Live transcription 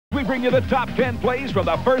bring you the top 10 plays from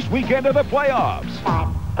the first weekend of the playoffs.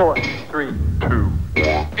 5, 4, 3, 2,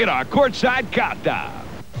 1. In our courtside countdown.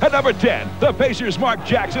 At number 10, the Pacers' Mark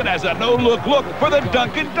Jackson has a no-look look for the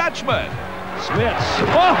Duncan Dutchman. Smits.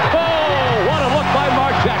 Oh, what a look by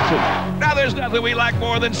Mark Jackson. Now there's nothing we like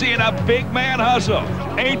more than seeing a big man hustle.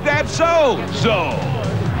 Ain't that so?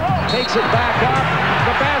 Takes it back up.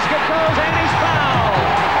 The basket goes and he's fouled.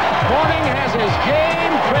 Mourning has his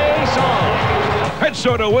game face on. And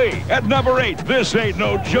so do we. At number 8, this ain't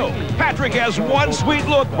no joke. Patrick has one sweet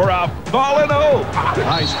look for a fallen O.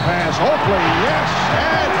 Nice pass. Oakley, yes,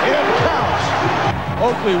 and it counts.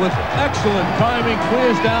 Oakley with excellent timing,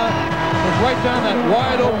 clears down, goes right down that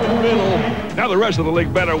wide open middle. Now the rest of the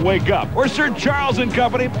league better wake up, or Sir Charles and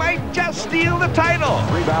company might just steal the title.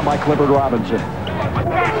 Rebound by Clifford Robinson.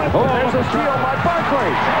 Oh, there's a steal by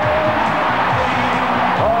Barkley.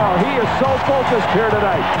 Oh, he is so focused here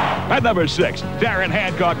tonight. At number 6, Darrin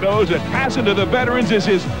Hancock knows that passing to the veterans is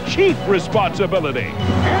his chief responsibility.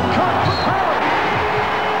 Hancock for power.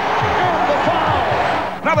 And the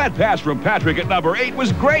foul. Now that pass from Patrick at number 8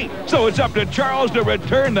 was great, so it's up to Charles to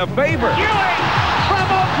return the favor. Ewing from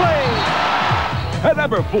Oakley. At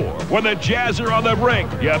number 4, when the Jazz are on the brink,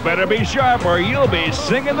 you better be sharp or you'll be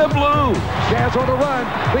singing the blues. Jazz on the run.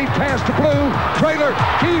 Lead pass to Blue. Trailer.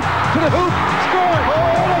 Deep to the hoop. Scoring.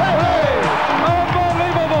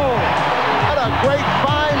 Unbelievable. What a great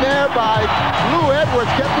find there by Lou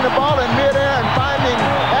Edwards, catching the ball in midair and finding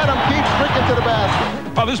Adam Keefe streaking to the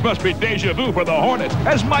basket. Oh, this must be deja vu for the Hornets,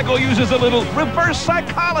 as Michael uses a little reverse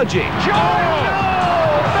psychology.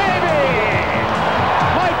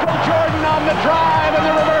 The drive and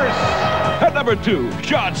the reverse. At number 2,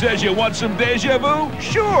 Shawn says you want some deja vu?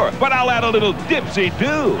 Sure, but I'll add a little dipsy too.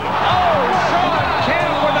 Oh, Shawn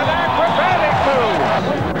Kemp with an acrobatic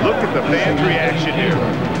move. Look at the fans' reaction here.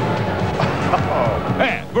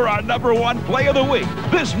 And for our number 1 play of the week,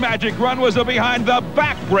 this magic run was a behind the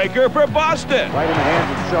backbreaker for Boston. Right in the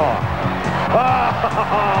hands of Shawn.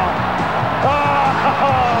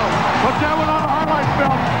 Put that one on the highlight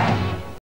film.